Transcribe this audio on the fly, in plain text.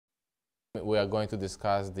We are going to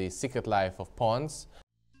discuss the secret life of pawns.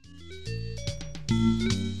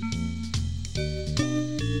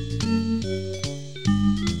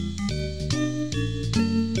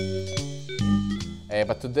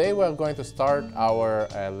 But today we are going to start our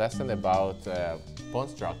lesson about pawn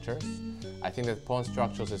structures. I think that pawn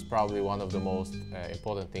structures is probably one of the most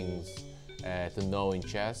important things to know in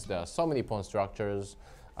chess. There are so many pawn structures.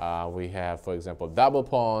 We have, for example, double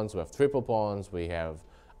pawns, we have triple pawns, we have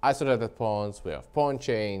isolated pawns, we have pawn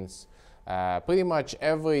chains. Pretty much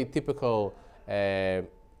every typical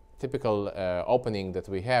opening that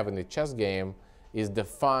we have in the chess game is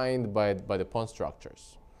defined by the pawn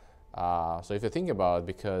structures. So if you think about it,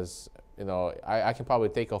 because I can probably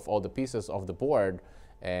take off all the pieces of the board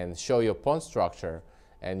and show you a pawn structure,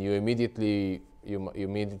 and you immediately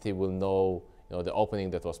will know, the opening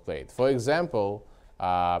that was played. For example,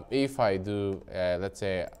 if I do, let's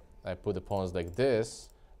say I put the pawns like this,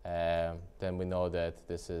 then we know that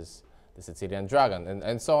this is the Sicilian dragon,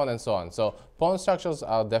 and so on and so on. So pawn structures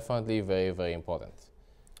are definitely very, very important.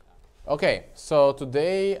 Okay, so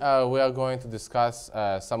today we are going to discuss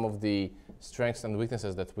some of the strengths and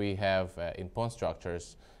weaknesses that we have in pawn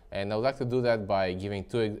structures, and I would like to do that by giving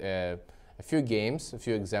a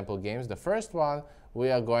few example games. The first one, we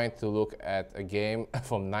are going to look at a game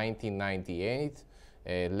from 1998.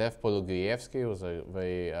 Lev Polugaevsky was a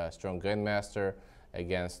very strong grandmaster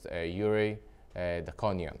against Yuri,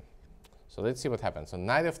 Dokhoian. So let's see what happens. So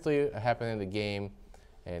knight f3 happened in the game,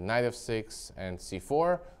 knight f6 and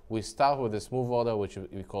c4. We start with this move order, which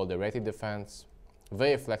we call the rated defense.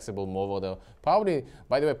 Very flexible move order. Probably,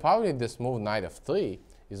 by the way, probably this move knight f3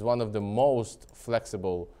 is one of the most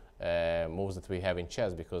flexible moves that we have in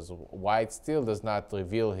chess, because white still does not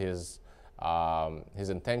reveal his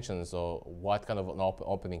intentions or what kind of an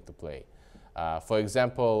opening to play. For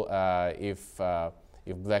example, if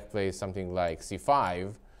black plays something like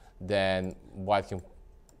c5, then white can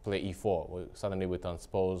play e4. Suddenly we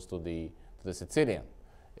transpose to the Sicilian.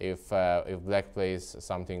 If black plays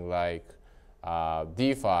something like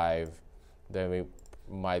d5, then we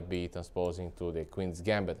might be transposing to the Queen's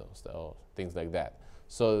Gambit or things like that.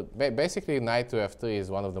 So basically, knight to f3 is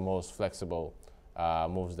one of the most flexible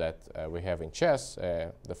moves that we have in chess,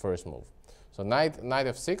 the first move. So knight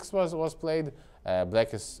f6 was played.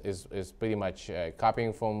 Black is pretty much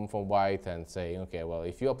copying from white and saying, okay, well,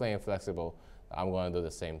 if you're playing flexible, I'm going to do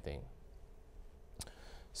the same thing.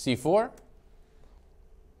 c4,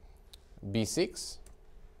 b6,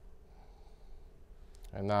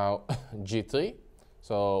 and now g3.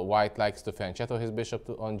 So white likes to fianchetto his bishop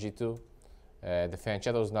on g2. The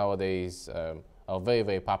fianchettos nowadays are very,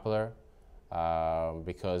 very popular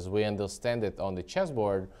because we understand that on the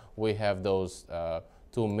chessboard we have those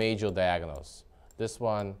two major diagonals. This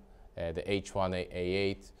one, the h1,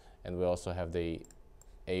 a8, and we also have the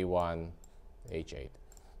a1, h8.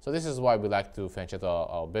 So this is why we like to fianchetto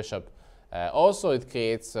our bishop. Also, it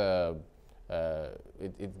creates, it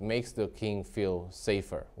makes the king feel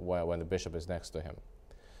safer when the bishop is next to him.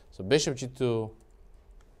 So bishop g2,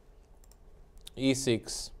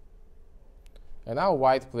 e6, and now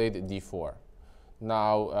white played d4.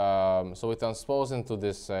 Now, so we transpose into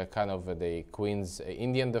this kind of the Queen's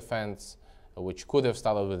Indian defense, which could have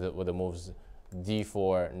started with the moves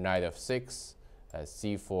d4, knight f6,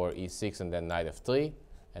 c4, e6, and then knight f3,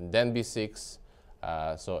 and then b6.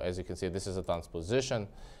 So as you can see, this is a transposition.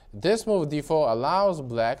 This move d4 allows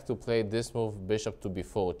black to play this move bishop to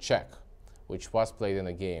b4 check, which was played in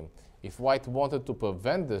the game. If white wanted to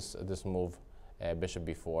prevent this move, bishop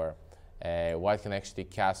b4, white can actually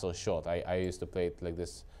castle short. I used to play it like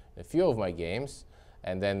this in a few of my games,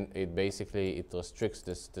 and then it restricts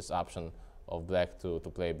this option of black to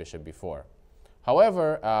play bishop b4.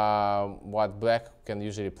 However, what black can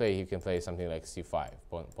usually play, he can play something like c5,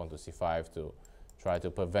 pawn to c5, to try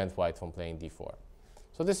to prevent white from playing d4.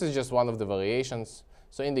 So this is just one of the variations.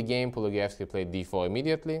 So in the game, Polugaevsky played d4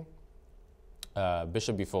 immediately,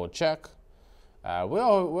 bishop b4 check. We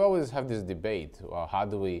always have this debate: how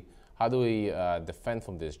do we defend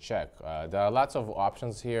from this check? There are lots of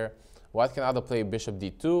options here. White can either play bishop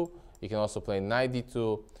d2. You can also play knight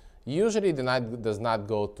d2. Usually the knight does not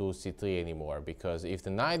go to c3 anymore, because if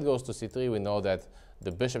the knight goes to c3, we know that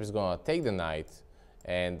the bishop is going to take the knight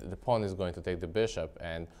and the pawn is going to take the bishop.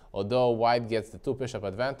 And although white gets the two bishop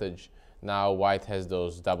advantage, now white has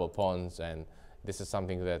those double pawns, and this is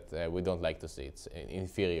something that we don't like to see. It's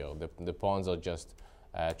inferior. The pawns are just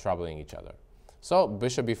troubling each other. So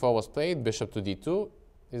bishop b4 was played. Bishop to d2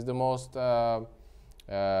 is the most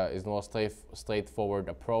straightforward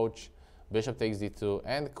approach. Bishop takes d2,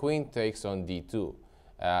 and queen takes on d2.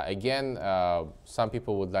 Again, some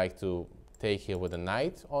people would like to take here with a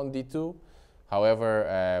knight on d2.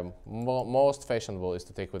 However, most fashionable is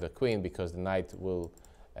to take with a queen because the knight will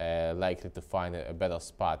likely to find a better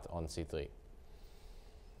spot on c3.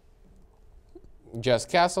 Just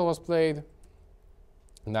castle was played,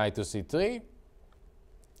 knight to c3.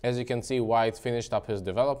 As you can see, white finished up his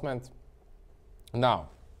development. Now,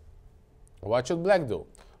 what should black do?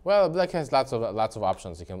 Well, black has lots of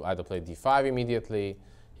options. He can either play d5 immediately.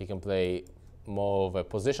 He can play more of a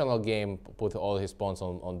positional game, put all his pawns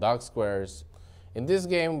on dark squares. In this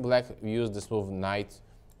game, black used this move knight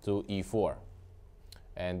to e4.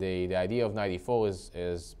 And the idea of knight e4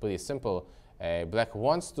 is pretty simple. Black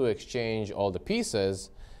wants to exchange all the pieces,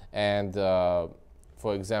 and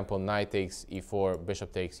for example, knight takes e4,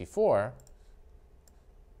 bishop takes e4.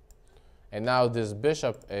 And now this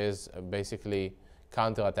bishop is basically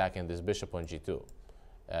counterattacking this bishop on g2.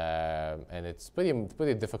 And it's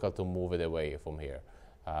pretty difficult to move it away from here.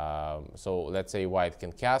 So let's say white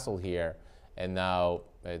can castle here, and now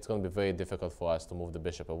it's going to be very difficult for us to move the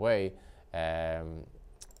bishop away.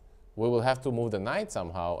 We will have to move the knight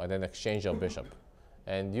somehow and then exchange our bishop.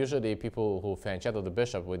 And usually people who fianchetto the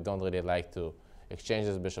bishop, we don't really like to exchange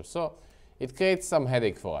this bishop. So it creates some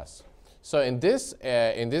headache for us. So in this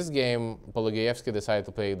game, Polugaevsky decided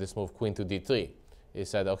to play this move queen to d3. He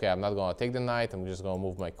said, okay, I'm not going to take the knight, I'm just going to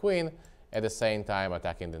move my queen, at the same time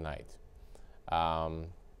attacking the knight.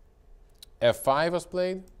 f5 was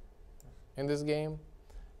played in this game.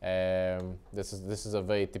 This is a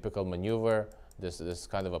very typical maneuver. This is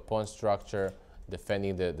kind of a pawn structure,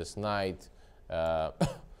 defending this knight.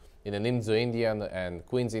 In an Indo-Indian and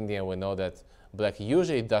Queen's Indian, we know that black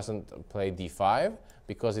usually doesn't play d5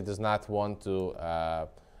 because it does not want to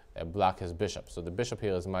block his bishop. So the bishop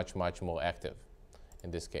here is much more active in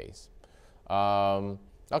this case.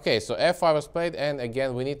 Okay, so f5 was played, and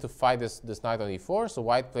again we need to fight this knight on e4. So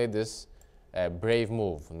white played this brave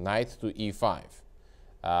move, knight to e5.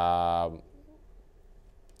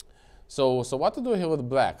 So what to do here with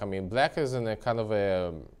black? I mean, black is in a kind of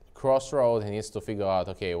a crossroad. He needs to figure out,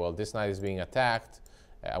 okay, well, this knight is being attacked.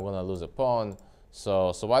 I'm going to lose a pawn.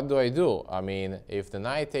 So what do I do? I mean, if the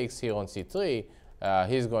knight takes here on c3,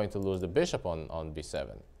 he's going to lose the bishop on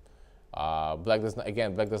b7. Black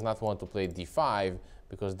does not want to play d5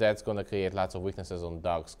 because that's going to create lots of weaknesses on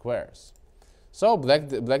dark squares. So black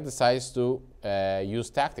decides to use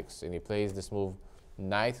tactics, and he plays this move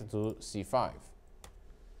knight to c5.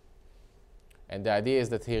 And the idea is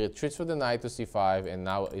that he retreats with the knight to c5, and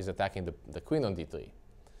now is attacking the queen on d3.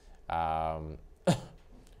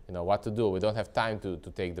 You know what to do. We don't have time to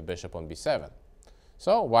take the bishop on b7.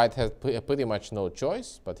 So white has pretty much no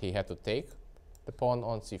choice, but he had to take the pawn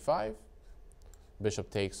on c5. Bishop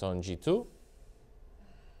takes on g2.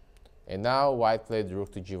 And now white played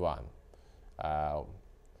rook to g1.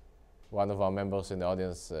 One of our members in the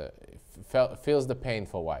audience feels the pain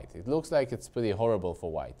for white. It looks like it's pretty horrible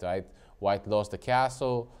for white, right? White lost the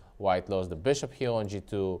castle. White lost the bishop here on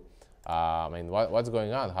g2. I mean, what's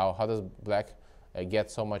going on? How does black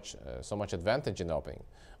get so much advantage in the opening?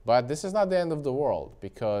 But this is not the end of the world,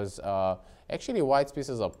 because actually white's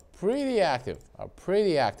pieces are pretty active.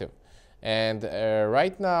 And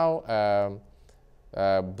right now,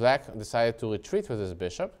 black decided to retreat with his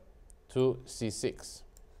bishop to c6.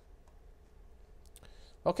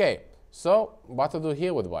 Okay, so what to do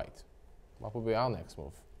here with white? What would be our next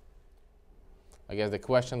move? I guess the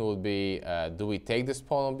question would be, do we take this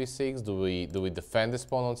pawn on b6? Do we defend this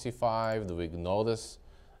pawn on c5? Do we ignore this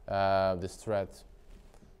threat?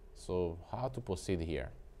 So how to proceed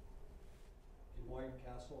here? Did white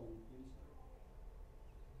castle and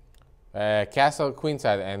queenside? Castle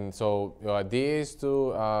queenside, and so your idea is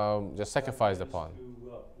to just sacrifice the pawn. Do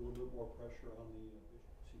a little bit more pressure on the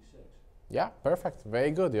bishop c6. Yeah, perfect.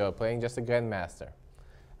 Very good. You're playing just a grandmaster.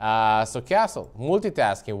 So castle,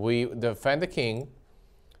 multitasking. We defend the king.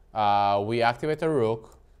 We activate a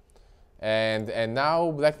rook. And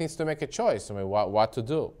now black needs to make a choice. I mean, what to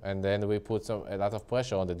do. And then we put a lot of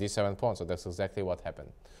pressure on the d7 pawn. So that's exactly what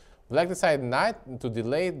happened. Black decided not to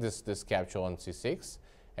delay this capture on c6.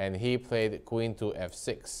 And he played queen to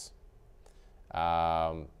f6.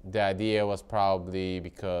 The idea was probably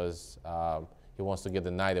because he wants to get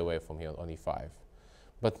the knight away from here on e5.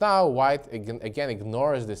 But now white again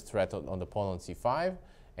ignores this threat on the pawn on c5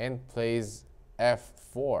 and plays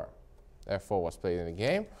f4. f4 was played in the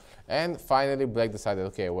game. And finally black decided,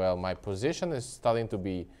 okay, well, my position is starting to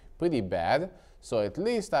be pretty bad, so at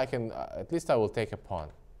least I will take a pawn.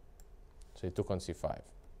 So he took on c5.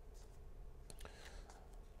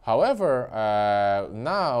 However,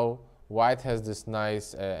 now white has this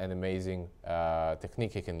nice and amazing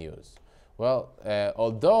technique he can use. Well,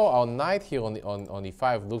 although our knight here on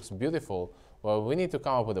e5 looks beautiful, well, we need to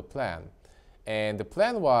come up with a plan. And the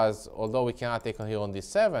plan was, although we cannot take on here on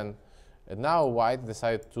d7, now white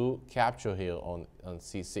decided to capture here on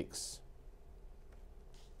c6.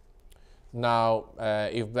 Now,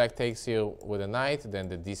 if black takes here with a knight, then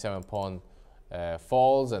the d7 pawn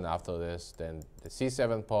falls, and after this, then the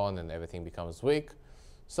c7 pawn, and everything becomes weak.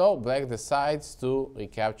 So black decides to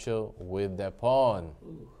recapture with the pawn.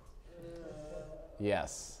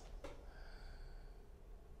 Yes.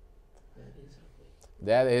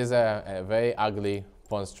 That is a very ugly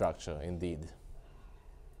pawn structure indeed.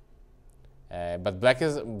 But black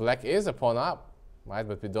is a pawn up, right?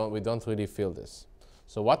 But we don't really feel this.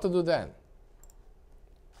 So what to do then?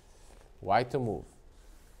 White to move.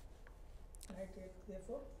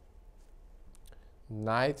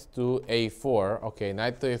 Knight to a4. Okay,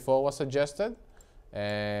 knight to a4 was suggested,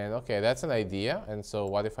 and okay, that's an idea. And so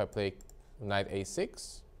what if I play knight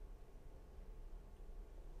a6?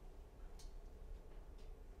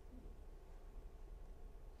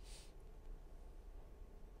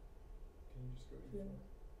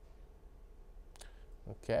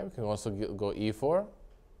 Okay, we can also go e4.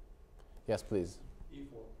 Yes, please. E4.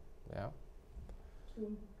 Yeah.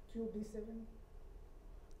 Queen d7.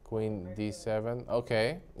 Queen d7.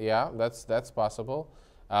 Okay, yeah, that's possible.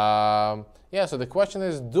 Yeah, so the question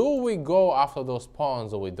is, do we go after those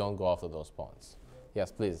pawns or we don't go after those pawns?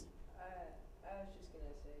 Yes, please. I was just going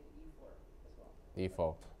to say e4 as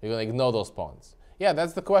well. E4. You're going to ignore those pawns. Yeah,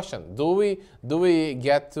 that's the question. Do we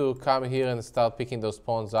get to come here and start picking those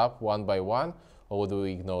pawns up one by one, or do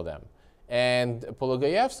we ignore them? And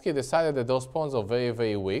Polugaevsky decided that those pawns are very,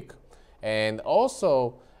 very weak, and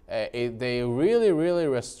also they really, really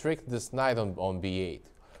restrict this knight on b8.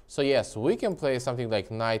 So yes, we can play something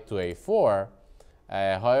like knight to a4.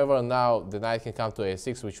 However, now the knight can come to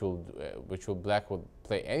a6, which black would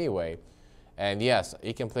play anyway. And yes,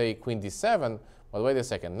 he can play queen d7. But wait a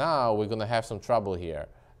second. Now we're gonna have some trouble here.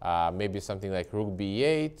 Maybe something like rook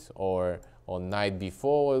b8 or knight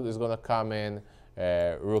b4 is gonna come in.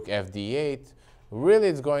 Rook fd8. Really,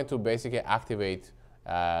 it's going to basically activate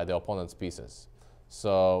the opponent's pieces.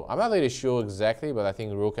 So I'm not really sure exactly, but I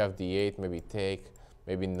think rook fd8, maybe take,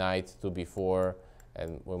 maybe knight to b4,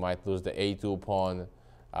 and we might lose the a2 pawn.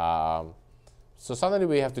 So suddenly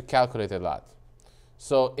we have to calculate a lot.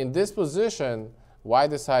 So in this position, white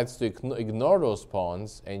decides to ignore those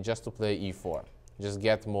pawns and just to play e4, just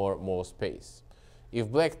get more space. If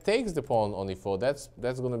black takes the pawn on e4,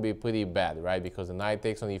 that's going to be pretty bad, right? Because the knight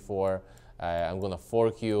takes on e4, I'm going to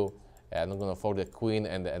fork you, and I'm going to fork the queen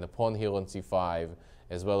and the pawn here on c5,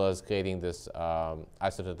 as well as creating this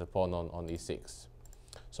isolated pawn on e6.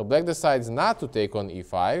 So black decides not to take on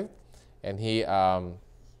e5, and he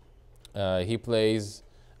plays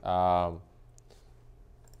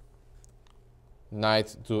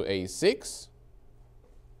knight to a6,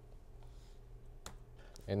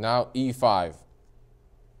 and now e5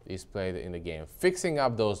 is played in the game, fixing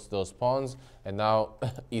up those pawns, and now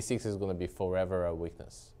e6 is going to be forever a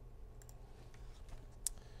weakness.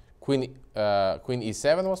 Queen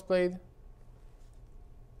e7 was played,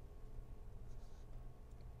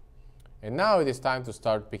 and now it is time to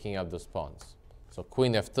start picking up those pawns. So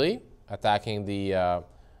queen f3, attacking the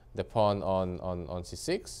pawn on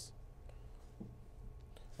c6.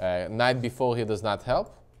 Knight b4 here does not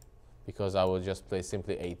help, because I will just play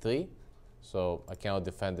simply a3. So I cannot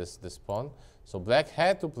defend this pawn. So black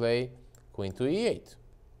had to play queen to e8.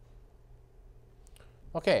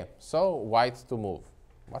 Okay, so white to move.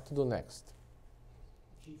 What to do next?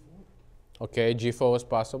 G4. Okay, g4 is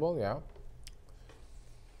possible, yeah.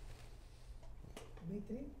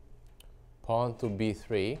 b3. Pawn to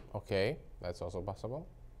b3, okay, that's also possible.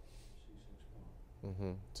 C6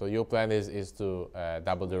 pawn. So your plan is to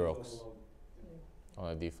double the rooks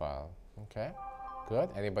on a d file. Okay, good.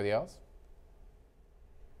 Anybody else?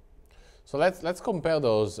 So let's compare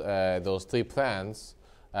those three plans.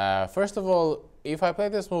 First of all, if I play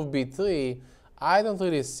this move b3, I don't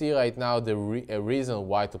really see right now a reason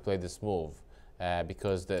why to play this move,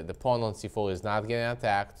 because the pawn on c4 is not getting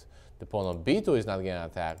attacked, the pawn on b2 is not getting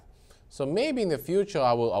attacked. So maybe in the future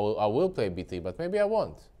I will play b3, but maybe I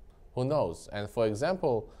won't. Who knows? And for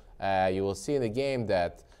example, you will see in the game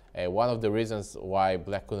that one of the reasons why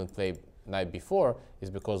black couldn't play knight b4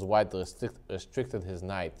 is because white restricted his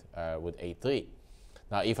knight with a3.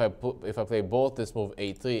 Now, if I play both this move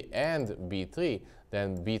a3 and b3,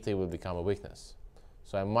 then b3 will become a weakness.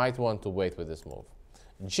 So I might want to wait with this move.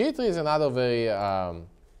 g3 is another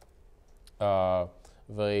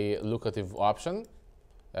very lucrative option.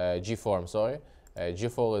 g4, I'm sorry.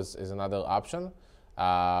 g4 is another option.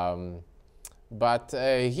 But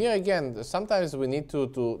here again, sometimes we need to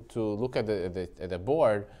look at the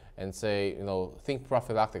board and say, you know, think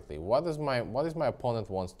prophylactically. What is my opponent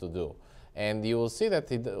wants to do? And you will see that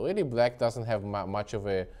really black doesn't have much of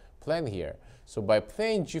a plan here. So by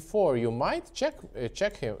playing g4, you might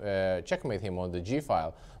checkmate him on the g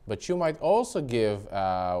file, but you might also give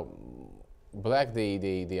black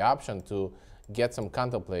the option to get some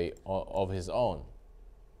counterplay of his own.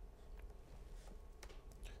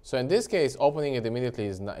 So in this case, opening it immediately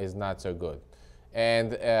is not so good.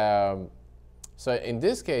 And so in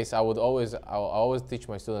this case, I always teach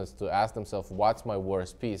my students to ask themselves, what's my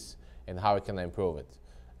worst piece and how can I improve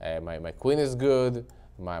it? My queen is good,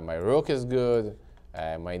 my rook is good,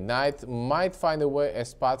 my knight might find a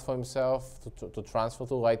spot for himself to transfer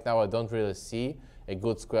to. Right now, I don't really see a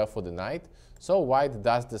good square for the knight. So white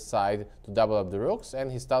does decide to double up the rooks,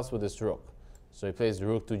 and he starts with this rook. So he plays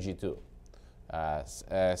rook to g2.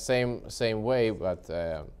 Same way, but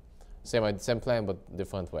same plan, but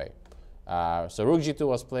different way. So rook g2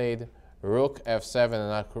 was played, rook f7, and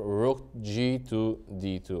now rook g to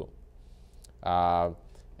d2.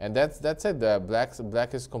 And that's it.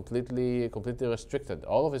 Black is completely restricted.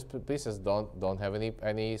 All of his pieces don't have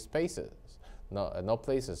any spaces, no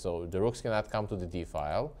places. So the rooks cannot come to the d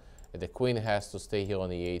file. The queen has to stay here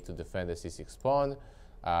on e8 to defend the c6 pawn.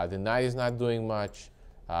 The knight is not doing much.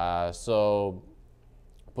 So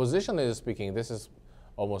positionally speaking, this is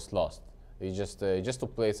almost lost. It's just to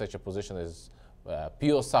play such a position is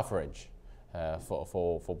pure suffrage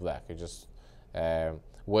for black. You just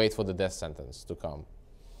wait for the death sentence to come.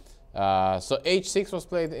 So h6 was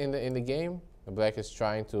played in the game. Black is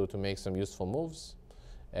trying to make some useful moves.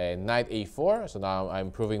 Knight a4. So now I'm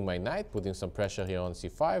improving my knight, putting some pressure here on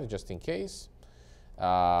c5 just in case.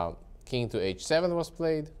 King to h7 was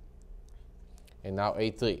played. And now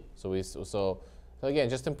a3. So again,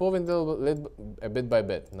 just improving a bit by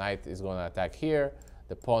bit. Knight is going to attack here.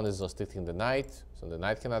 The pawn is restricting the knight, so the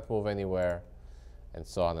knight cannot move anywhere, and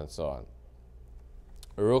so on and so on.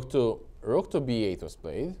 Rook to b8 was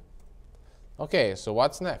played. Okay, so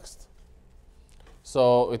what's next?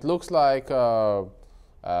 So it looks like you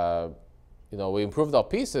know, we improved our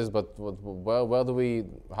pieces, but how do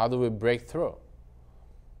we break through?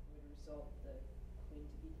 Would result the queen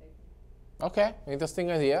to be taken. Okay,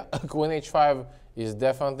 interesting idea. Queen h5 is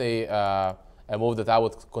definitely a move that I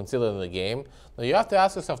would consider in the game. Now you have to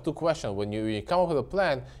ask yourself two questions. When you come up with a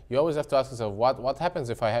plan, you always have to ask yourself, what happens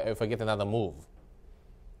if I get another move,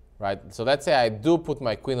 right? So let's say I do put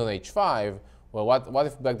my queen on h5. Well, what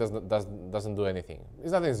if black doesn't do anything?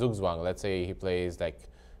 It's not in Zugzwang. Let's say he plays like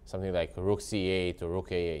something like rook c8 or rook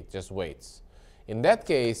a8, just waits. In that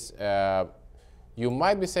case, you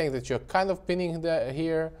might be saying that you're kind of pinning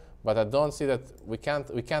here, but I don't see that we can't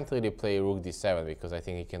really play rook d7 because I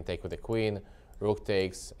think he can take with the queen, rook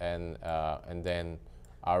takes, and then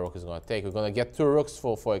our rook is going to take. We're going to get two rooks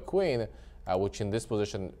for a queen, which in this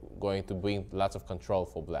position going to bring lots of control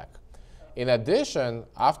for black. In addition,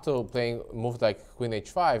 after playing moves like queen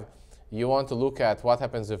h5, you want to look at what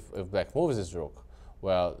happens if black moves his rook.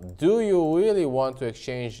 Well, do you really want to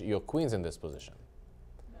exchange your queens in this position?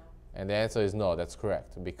 No. And the answer is no, that's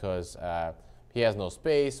correct, because he has no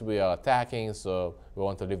space, we are attacking, so we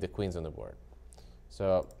want to leave the queens on the board.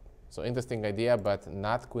 So interesting idea, but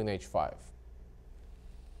not queen h5.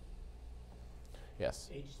 Yes?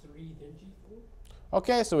 h3, then g4?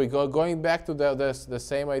 Okay, so we going back to the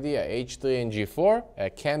same idea. h3 and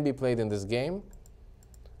g4 can be played in this game.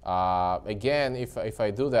 Again, if I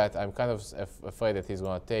do that, I'm kind of afraid that he's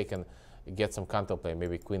going to take and get some counterplay,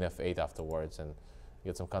 maybe queen f8 afterwards, and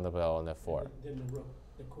get some counterplay on f4. Then the rook,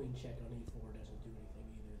 the queen check on e4 doesn't do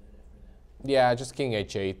anything either then after that. Yeah, just king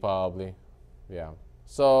h8 probably. Yeah.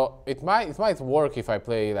 So it might work if I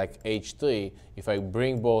play like h3, if I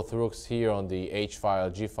bring both rooks here on the h file,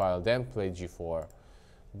 g file, then play g4.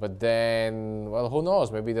 But then, well, who knows?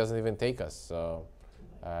 Maybe it doesn't even take us. So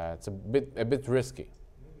it's a bit risky.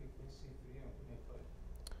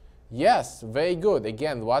 Yes, very good.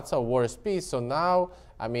 Again, what's our worst piece? So now,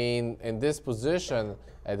 I mean, in this position,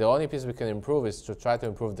 the only piece we can improve is to try to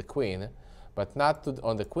improve the queen, but not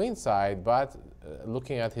on the queen side, but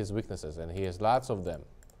looking at his weaknesses, and he has lots of them.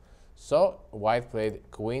 So white played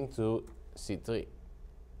queen to c3.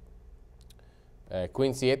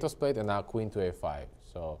 Queen c8 was played, and now queen to a5.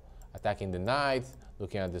 So attacking the knight,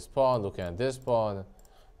 looking at this pawn, looking at this pawn.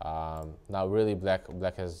 Now really black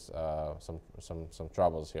has some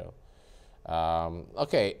troubles here.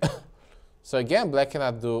 Okay, so again black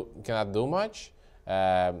cannot do much.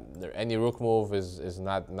 Any rook move is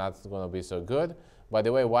not going to be so good. By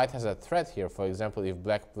the way, white has a threat here. For example, if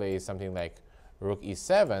black plays something like rook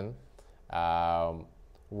e7,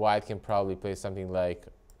 White can probably play something like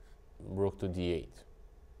rook to d8.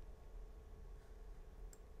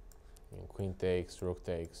 And queen takes, rook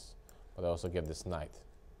takes, but I also get this knight.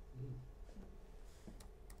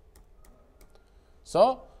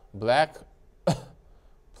 So black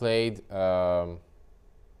played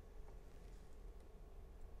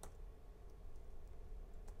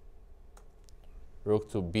rook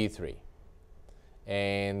to b3.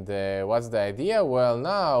 And what's the idea? Well,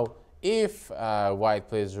 now if white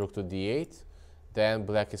plays rook to d8, then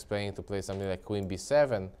black is planning to play something like queen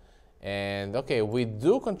b7. And okay, we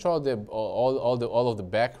do control all of the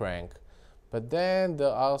back rank, but then there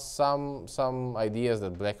are some ideas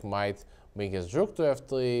that black might bring his rook to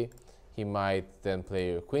f3. He might then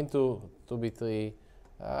play queen to b3.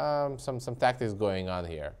 Some tactics going on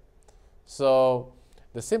here. So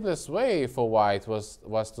the simplest way for white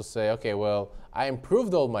was to say, okay, well, I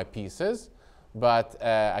improved all my pieces, but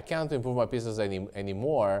I can't improve my pieces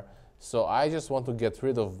anymore. So I just want to get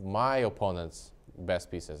rid of my opponent's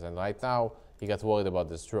best pieces. And right now, he got worried about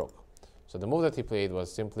this rook. So the move that he played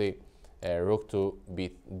was simply rook to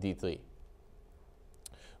d3.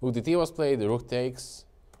 Rook d3 was played, rook takes,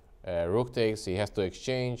 he has to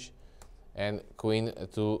exchange, and queen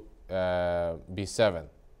to b7.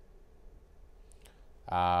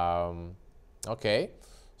 Okay,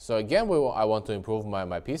 so again, I want to improve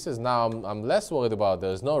my pieces. Now I'm less worried about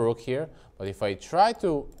there's no rook here, but if I try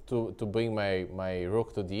to bring my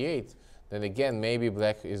rook to d8, then again maybe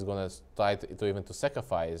black is going to try to even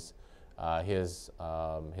sacrifice his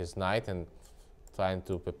knight and trying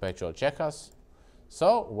to perpetual check us.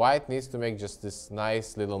 So white needs to make just this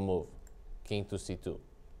nice little move, king to c2.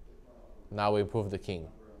 Now we improve the king.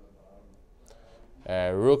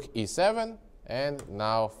 Rook e7. And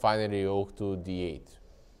now finally rook to d8.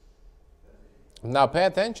 Now pay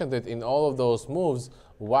attention that in all of those moves,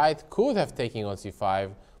 white could have taken on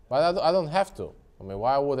c5, but I don't have to. I mean,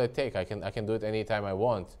 why would I take? I can do it anytime I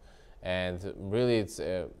want. And really, it's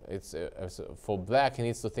for black, he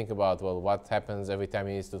needs to think about, well, what happens every time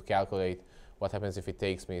he needs to calculate what happens if he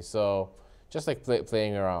takes me. So just like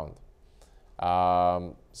playing around.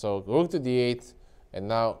 So rook to d8, and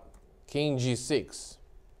now king g6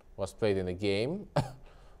 was played in the game.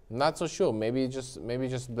 Not so sure. Maybe just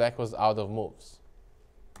black was out of moves.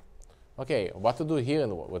 Okay, what to do here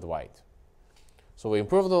with white? So we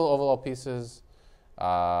improved the overall pieces.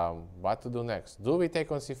 What to do next? Do we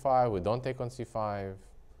take on c5? We don't take on c5.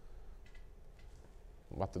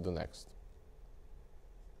 What to do next?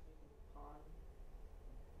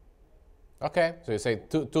 Okay, so you say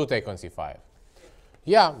to take on c5.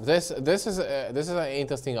 Yeah, this is an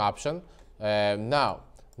interesting option. Now,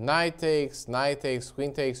 knight takes,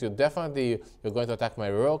 queen takes. You're going to attack my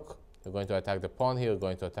rook. You're going to attack the pawn here. You're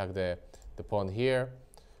going to attack the pawn here.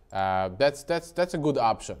 That's a good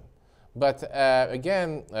option. But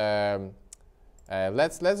again,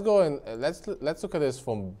 let's go and let's look at this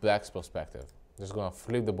from black's perspective. Just going to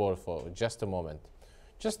flip the board for just a moment.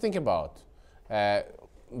 Just think about.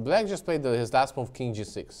 Black just played his last move, king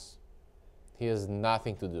g6. He has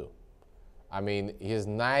nothing to do. I mean, his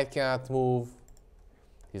knight cannot move.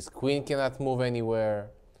 His queen cannot move anywhere.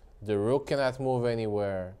 The rook cannot move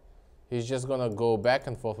anywhere. He's just going to go back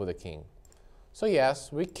and forth with the king. So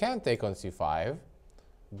yes, we can take on c5,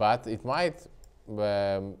 but it might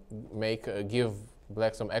give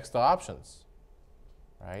black some extra options,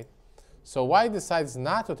 right? So white decides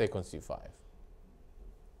not to take on c5.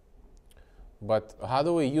 But how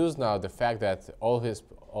do we use now the fact that all his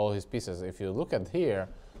pieces, if you look at here,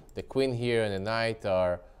 the queen here and the knight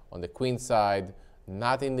are on the queen side,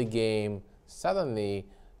 not in the game. Suddenly,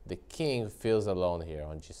 the king feels alone here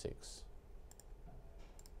on g6.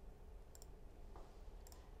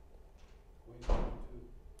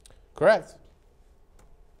 Correct.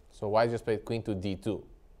 So white just played queen to d2,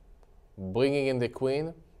 bringing in the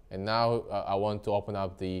queen, and now I want to open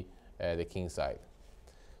up the king side.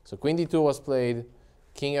 So queen d2 was played,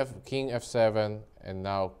 king f7, and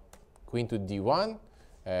now queen to d1.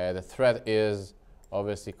 The threat is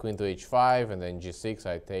obviously queen to h5, and then g6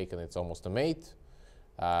 I take, and it's almost a mate.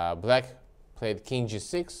 Black played king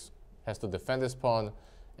g6, has to defend his pawn,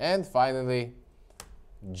 and finally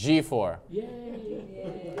g4.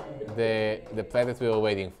 Yay! The play that we were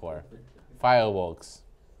waiting for. Fireworks.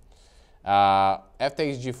 F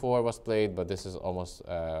takes g4 was played, but this is almost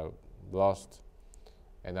lost.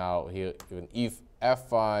 And now here, even if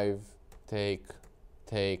f5, take,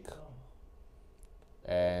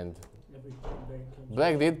 and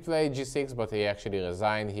black did play g6, but he actually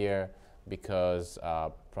resigned here because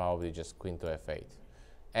probably just queen to f8.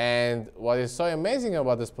 And what is so amazing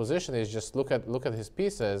about this position is just look at his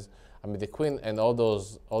pieces. I mean, the queen and all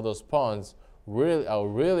those pawns really are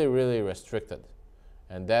really restricted,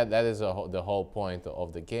 and that is the whole point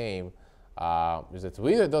of the game, is that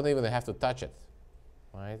we don't even have to touch it,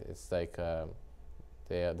 right? It's like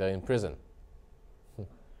they're in prison.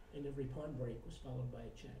 And every pawn break was followed by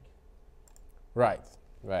a check. Right.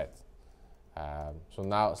 So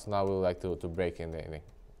now we would like to break in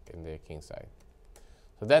the king side.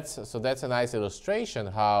 So that's a nice illustration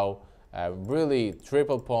how really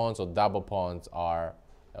triple pawns or double pawns are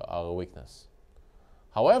a weakness.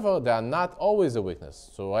 However, they are not always a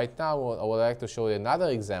weakness. So right now I would like to show you another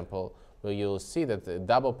example where you'll see that the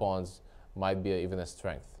double pawns might be even a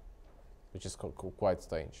strength, which is quite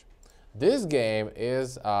strange. This game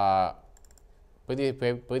is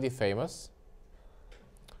pretty famous.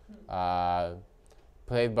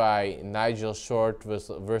 Played by Nigel Short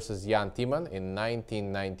versus Jan Timman in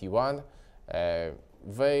 1991.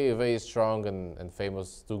 Very strong and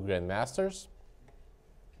famous two grandmasters.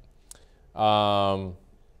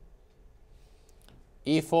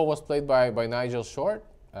 E4 was played by Nigel Short.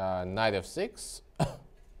 Knight f6.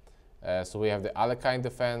 So we have the Alekhine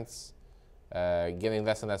defense, getting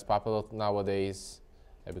less and less popular nowadays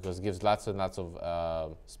because it gives lots and lots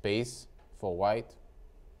of space for white.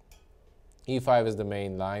 E5 is the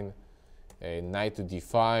main line. Knight to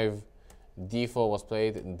d5. D4 was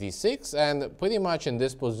played, d6, and pretty much in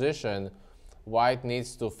this position, white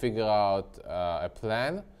needs to figure out a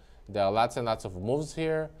plan. There are lots and lots of moves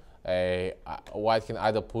here. White can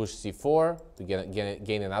either push c4 to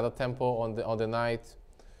gain another tempo on the knight.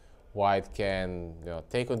 White can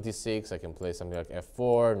take on d6. I can play something like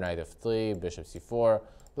f4, knight f3, bishop c4.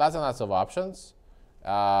 Lots and lots of options.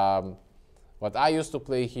 What I used to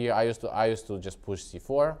play here, I used to just push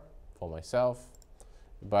c4 for myself.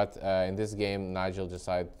 But in this game, Nigel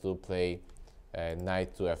decided to play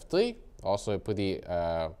knight to f3. Also a pretty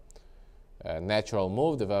natural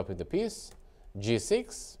move, developing the piece.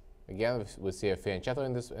 G6. Again, we see a fianchetto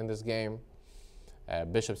in this game.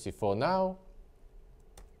 Bishop c4 now.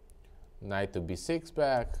 Knight to b6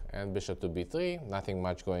 back, and bishop to b3. Nothing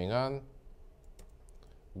much going on.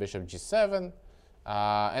 Bishop g7.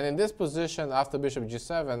 And in this position, after bishop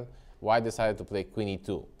g7, white decided to play queen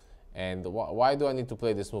e2. And why do I need to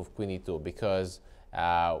play this move, queen e2? Because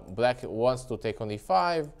black wants to take on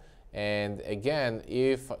e5. And again,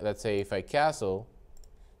 let's say if I castle,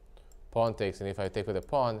 pawn takes, and if I take with a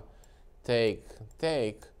pawn, take,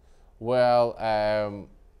 well,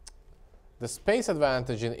 the space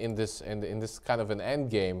advantage in this kind of an end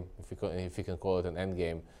game, if you can call it an end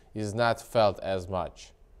game, is not felt as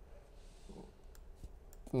much.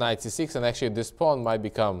 Knight c6, and actually this pawn might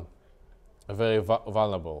become very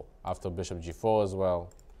vulnerable after bishop g4 as well.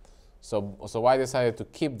 So white decided to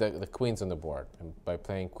keep the queens on the board by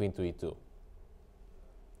playing queen to e2.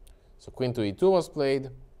 So queen to e2 was played.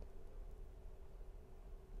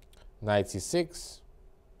 Knight c6.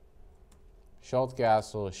 Short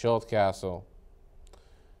castle,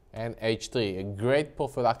 and h3. A great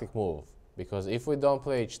prophylactic move, because if we don't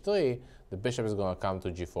play h3, the bishop is going to come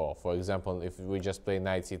to g4. For example, if we just play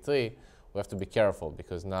knight c3, we have to be careful,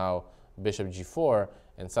 because now bishop g4,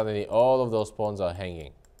 and suddenly all of those pawns are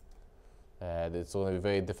hanging. It's going to be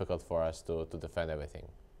very difficult for us to defend everything.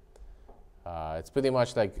 It's pretty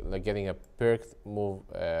much like getting a perked move,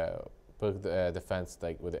 defense,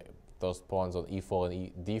 like with those pawns on e4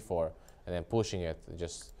 and d4, and then pushing it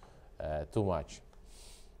just too much.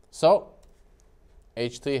 So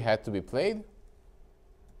h3 had to be played.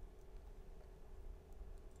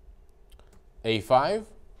 a5,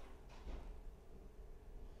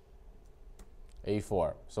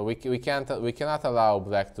 a4. So we cannot allow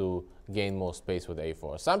black to gain more space with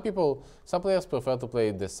a4. Some players prefer to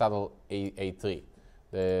play the subtle a3.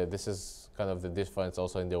 This is kind of the difference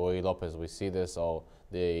also in the Yuri Lopez. We see this, or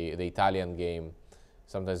the Italian game.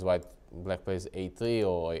 Sometimes black plays a3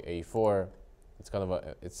 or a4. It's kind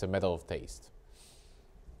of it's a matter of taste.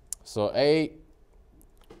 So a4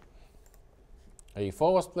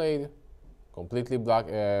 was played, completely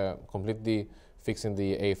fixing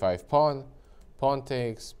the a5 pawn. Pawn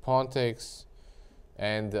takes,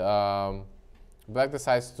 and black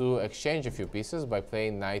decides to exchange a few pieces by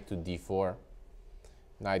playing knight to d4.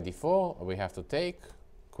 Knight d4, we have to take.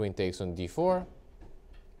 Queen takes on d4.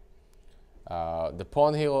 The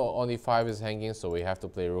pawn here on e5 is hanging, so we have to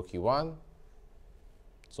play rook e1.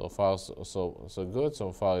 So far, so good.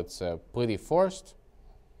 So far, it's pretty forced.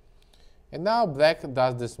 And now black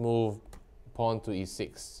does this move, pawn to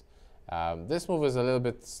e6. This move is a little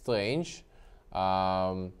bit strange.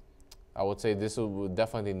 I would say this would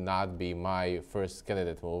definitely not be my first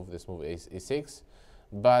candidate move. This move is e6.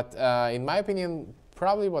 But in my opinion,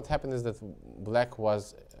 probably what happened is that black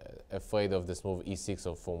was afraid of this move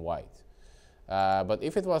e6 from white. But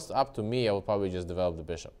if it was up to me, I would probably just develop the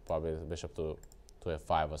bishop, probably the bishop to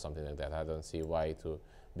f5 or something like that. I don't see why to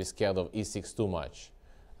be scared of e6 too much.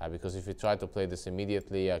 Because if you try to play this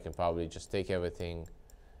immediately, I can probably just take everything,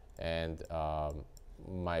 and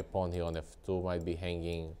my pawn here on f2 might be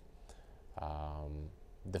hanging.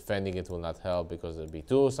 Defending it will not help because the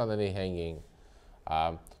b2 suddenly hanging.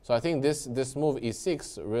 So I think this move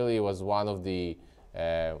e6 really was one of the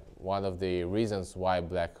reasons why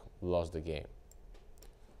black lost the game.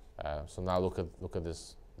 So now look at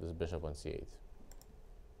this bishop on c8,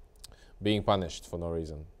 being punished for no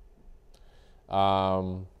reason.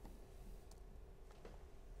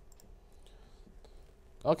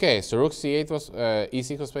 Okay, so rook c8 was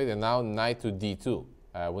e6 was played, and now knight to d2.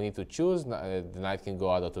 We need to choose. The knight can go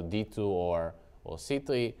either to d2 or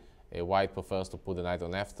c3. White prefers to put the knight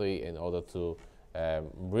on f3 in order to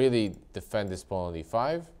really defend this pawn on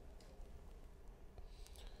d5.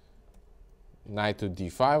 Knight to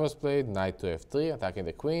d5 was played. Knight to f3, attacking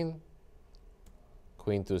the queen.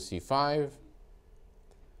 Queen to c5.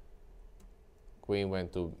 Queen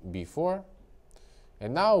went to b4.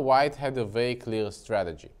 And now white had a very clear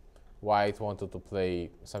strategy. White wanted to play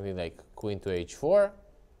something like queen to h4,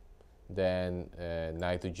 then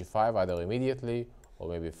knight to g5 either immediately, or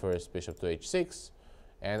maybe first bishop to h6,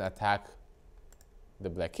 and attack the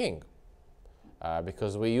black king.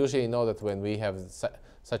 Because we usually know that when we have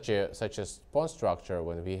such a pawn structure,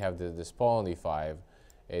 when we have this pawn on e5,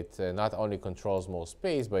 it not only controls more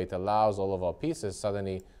space, but it allows all of our pieces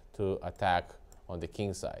suddenly to attack on the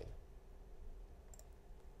king side.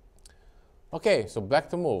 Okay, so black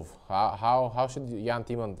to move. How should Jan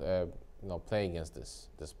Timman play against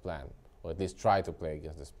this plan, or at least try to play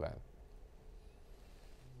against this plan?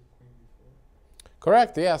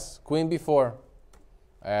 Correct. Yes, queen b4.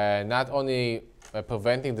 Not only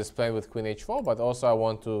preventing this plan with queen h4, but also I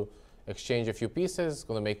want to exchange a few pieces. It's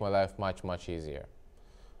going to make my life much easier.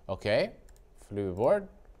 Okay, flip the board.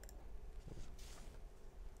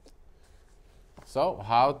 So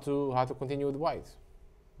how to continue with white?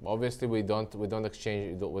 Obviously, we don't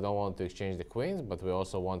want to exchange the queens, but we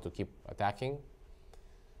also want to keep attacking.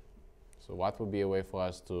 So what would be a way for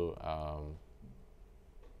us to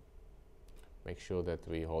make sure that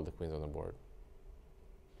we hold the queens on the board?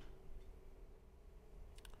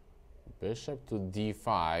 Bishop to d5.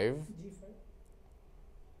 G5.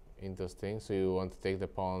 Interesting. So you want to take the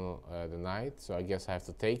pawn, the knight. So I guess I have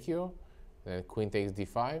to take you. Then queen takes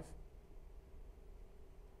d5.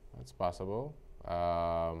 That's possible.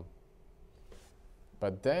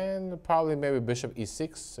 But then probably maybe bishop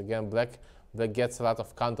e6. Again, black gets a lot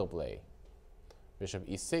of counterplay. Bishop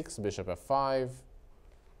e6, bishop f5.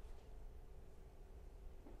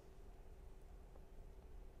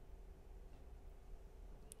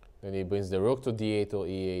 Then he brings the rook to d8 or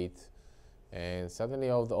e8, and suddenly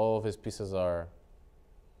all of his pieces are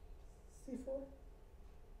C4.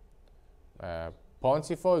 pawn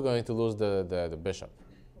c4. You're going to lose the bishop.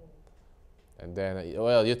 And then,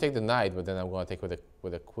 well, you take the knight, but then I'm going to take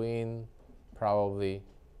with a queen, probably.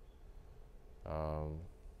 Did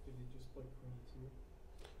he just play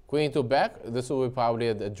Queen queen 2? to back. This will be probably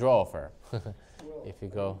a draw for her. Well, if you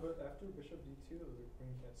go. but after bishop d2, the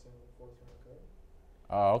queen can't stay on the fourth rank card.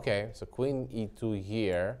 Oh, okay. So queen e2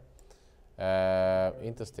 here.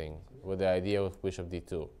 Interesting. With the idea of bishop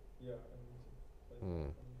d2. Yeah,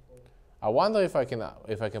 and I wonder if I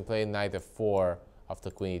can play knight f4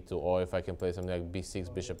 after queen e2, or if I can play something like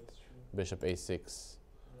b6, bishop a6.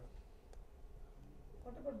 Yeah.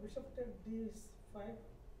 What about bishop take d5?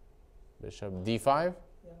 Bishop d5.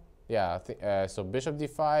 Yeah. Yeah. So bishop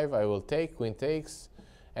d5. I will take. Queen takes.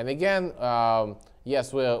 And again,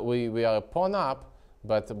 yes, we are a pawn up,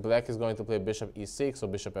 but black is going to play bishop e6 or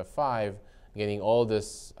bishop f5, getting all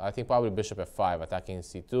this. I think probably bishop f5, attacking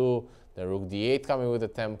c2. The rook d8 coming with the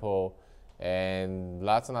tempo. And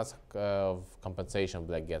lots of compensation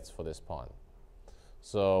black gets for this pawn.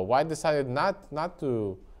 So white decided not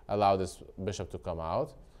to allow this bishop to come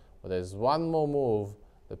out, but there's one more move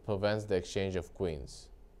that prevents the exchange of queens.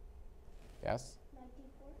 Yes?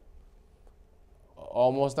 94.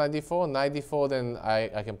 Almost 94. 94, then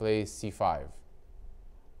I can play c5.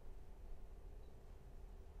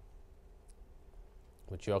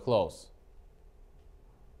 But you are close.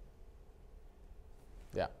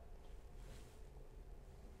 Yeah.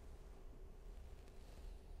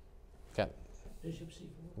 Okay. Bishop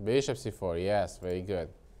c4. Bishop c4, yes, very good.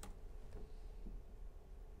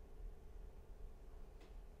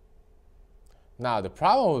 Now, the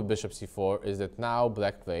problem with bishop c4 is that now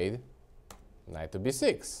black played knight to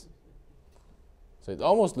b6. So it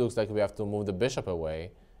almost looks like we have to move the bishop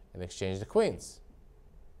away and exchange the queens.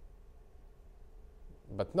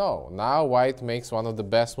 But no, now white makes one of the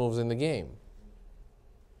best moves in the game.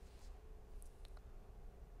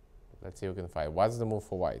 Let's see who can fight. What's the move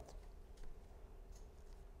for white?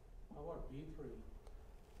 How about B3?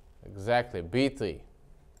 Exactly, B3.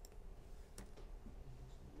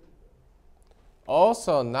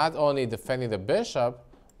 Also, not only defending the bishop,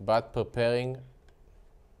 but preparing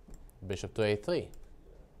bishop to A3.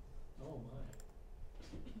 Oh my.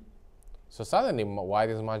 So suddenly, white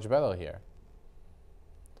is much better here.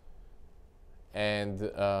 And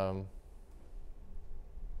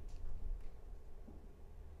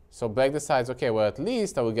so black decides, okay, well, at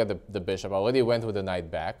least I will get the bishop. I already went with the knight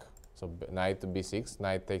back. So knight to B6,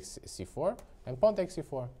 knight takes C4, and pawn takes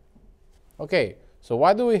C4. Okay, so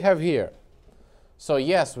what do we have here? So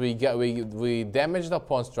yes, we damaged the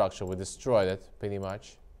pawn structure. We destroyed it pretty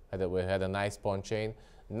much. We had a nice pawn chain.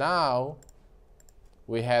 Now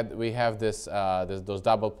we have those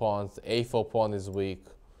double pawns. A4 pawn is weak.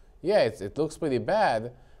 Yeah, it looks pretty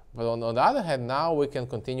bad. But on the other hand, now we can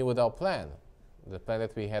continue with our plan, the plan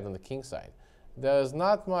that we had on the king side. There's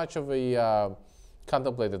not much of a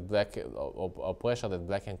contemplated black or pressure that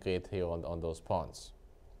black can create here on those pawns.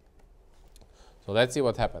 So let's see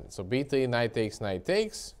what happens. So B3, knight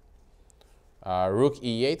takes. Rook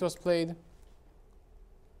E8 was played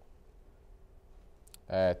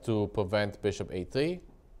to prevent bishop A3.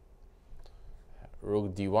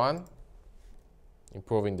 Rook D1,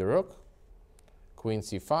 improving the rook. Queen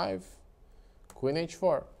C5, Queen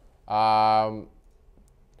H4.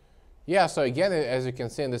 Yeah, so again, as you can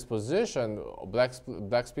see in this position,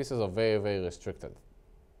 black's pieces are very, very restricted.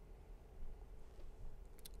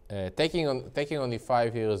 Taking on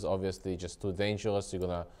E5 here is obviously just too dangerous. You're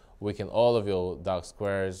gonna weaken all of your dark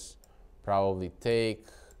squares. Probably take.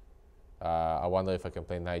 I wonder if I can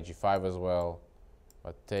play knight G5 as well.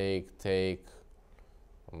 But take.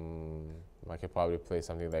 I could probably play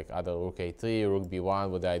something like either rook A3, rook B1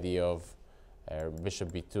 with the idea of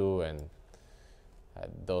bishop B2, and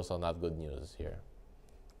those are not good news here.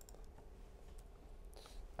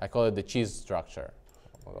 I call it the cheese structure,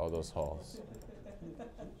 all those holes.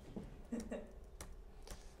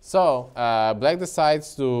 So black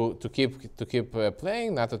decides to keep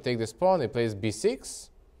playing, not to take this pawn. He plays B6.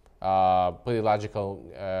 Pretty logical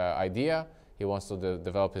idea. He wants to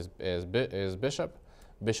develop his bishop.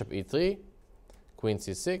 Bishop E3, Queen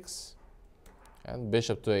C6, and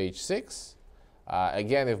bishop to H6.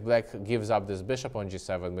 Again, if black gives up this bishop on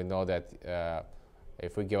G7, we know that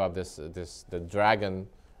if we give up the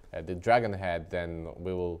dragon head, then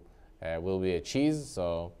we will be a cheese.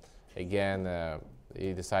 So again,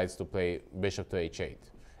 he decides to play bishop to H8.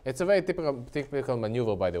 It's a very typical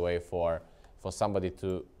maneuver, by the way, for somebody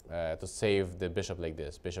to save the bishop like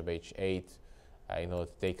this, bishop H8, to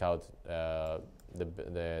take out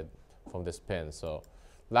from this pin. So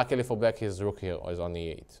luckily for black, his rook here is on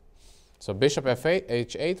E8. So bishop F8,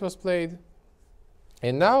 H8 was played,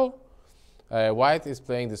 and now white is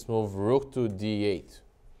playing this move rook to D8.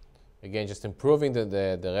 Again, just improving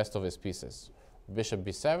the rest of his pieces. Bishop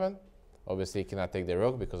B7. Obviously, he cannot take the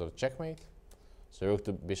rook because of checkmate. So rook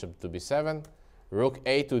to bishop to B7. Rook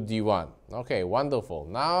A to D1. Okay, wonderful.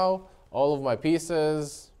 Now all of my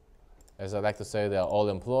pieces, as I like to say, they are all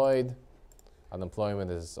employed.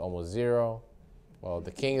 Unemployment is almost 0. Well,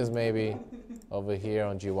 the king is maybe over here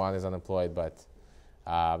on G1 is unemployed, but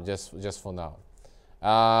just for now.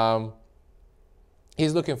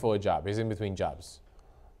 He's looking for a job. He's in between jobs.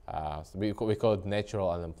 So we call it natural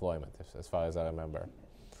unemployment, as far as I remember.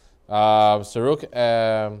 So rook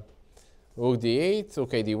D8,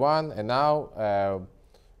 rook A D1, and now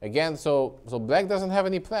again, so black doesn't have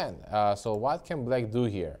any plan. So what can black do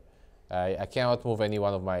here? I cannot move any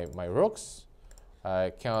one of my rooks.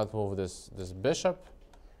 I cannot move this bishop.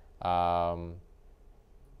 I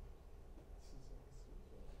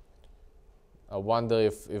wonder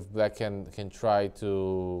if black can try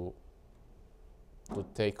to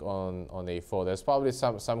take on A4. There's probably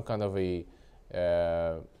some kind of a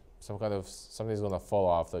something's gonna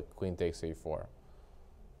fall after queen takes A4.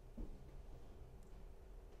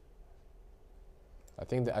 I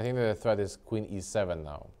think that the threat is queen E7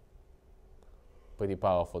 now. Pretty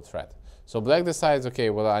powerful threat. So black decides, okay,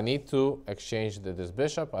 well, I need to exchange this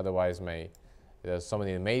bishop, otherwise there's so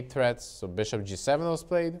many mate threats. So bishop G7 was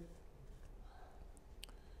played.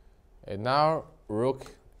 And now rook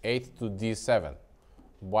 8 to D7.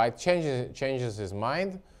 White changes his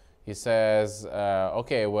mind. He says,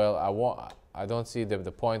 okay, well, I don't see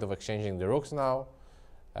the point of exchanging the rooks now.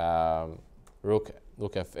 Rook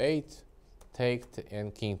F8, take,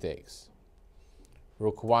 and king takes.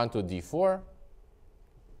 rook 1 to d4,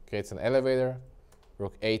 creates an elevator,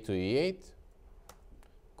 rook a to e8,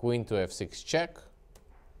 queen to f6 check,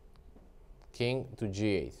 king to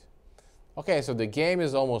g8. Okay, so the game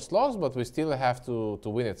is almost lost, but we still have to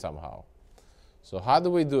win it somehow. So how do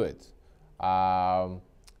we do it? As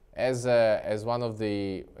one of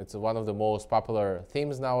the, it's one of the most popular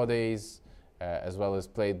themes nowadays, as well as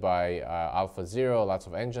played by AlphaZero, lots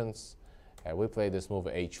of engines. We play this move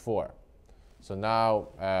h4. So now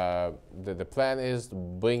the plan is to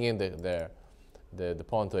bring in the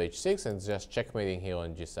pawn to h6 and just checkmating here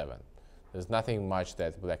on g7. There's nothing much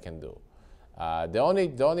that black can do. The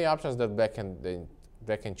only options that black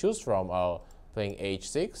can choose from are playing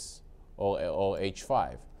h6 or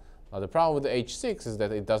h5. Now the problem with the h6 is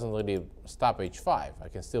that it doesn't really stop h5. I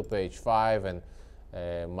can still play h5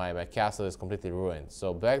 and my castle is completely ruined.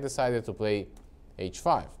 So black decided to play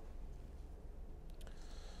h5.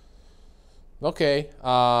 Okay,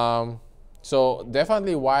 so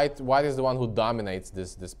definitely white is the one who dominates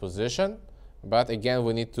this position, but again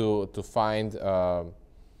we need to find a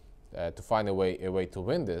way to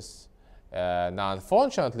win this. Now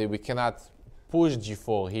unfortunately we cannot push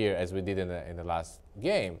g4 here as we did in the last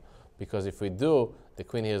game, because if we do, the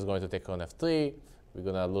queen here is going to take on f3. We're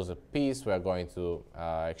going to lose a piece. We are going to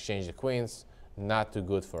exchange the queens. Not too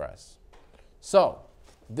good for us. So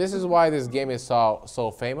this is why this game is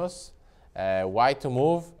so famous. White to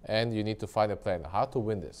move, and you need to find a plan how to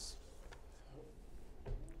win this.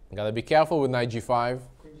 Gotta be careful with knight g5.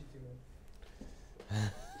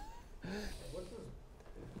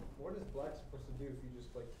 What is black supposed to do if you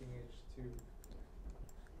just play king h2?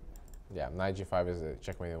 Yeah, knight g5 is a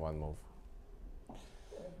checkmate in one move.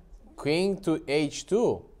 Queen to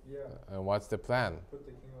h2. Yeah. And what's the plan? Put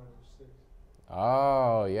the king on h6.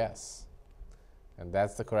 Oh, yes. And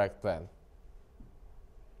that's the correct plan.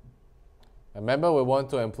 Remember, we want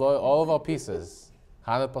to employ all of our pieces,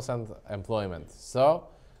 100% employment. So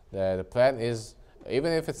the plan is,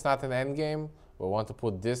 even if it's not an endgame, we want to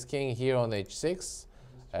put this king here on h6.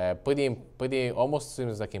 Pretty almost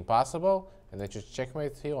seems like impossible, and then just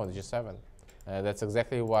checkmate here on g7. That's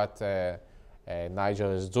exactly what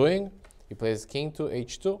Nigel is doing. He plays king to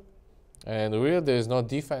h2, and really there is no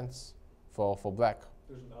defense for black.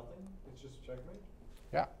 There's nothing? It's just checkmate?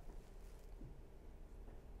 Yeah.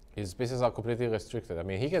 His pieces are completely restricted. I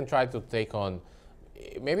mean, he can try to take on,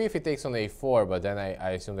 maybe if he takes on a4, but then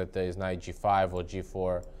I assume that there is knight g5 or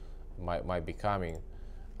g4 might be coming.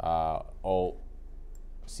 Or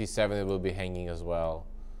c7 it will be hanging as well.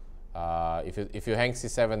 If you hang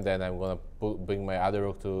c7, then I'm going to bring my other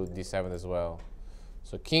rook to d7 as well.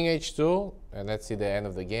 So king h2, and let's see the end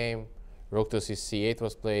of the game. Rook to c8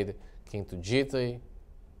 was played, king to g3,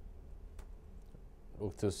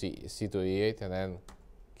 rook to c to e8, and then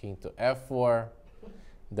king to f4.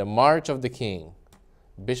 The march of the king.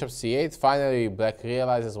 Bishop c8. Finally, black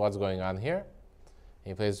realizes what's going on here.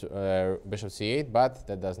 He plays bishop c8, but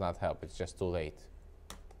that does not help. It's just too late.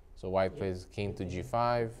 So white plays king to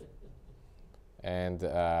g5, and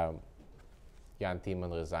Jan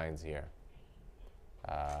Timman resigns here.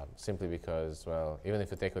 Simply because, well, even if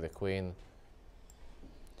you take with the queen,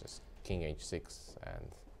 just king h6,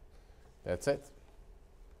 and that's it.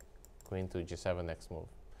 Queen to g7 next move.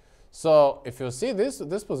 So if you see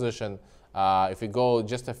this position, if you go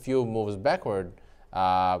just a few moves backward,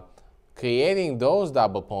 creating those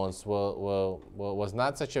double pawns was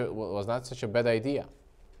not such a bad idea,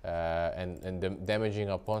 and damaging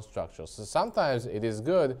our pawn structure. So sometimes it is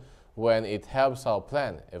good when it helps our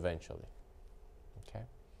plan eventually. Okay.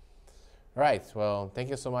 Right. Well, thank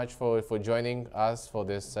you so much for joining us for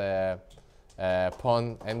this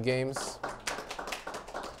pawn endgames.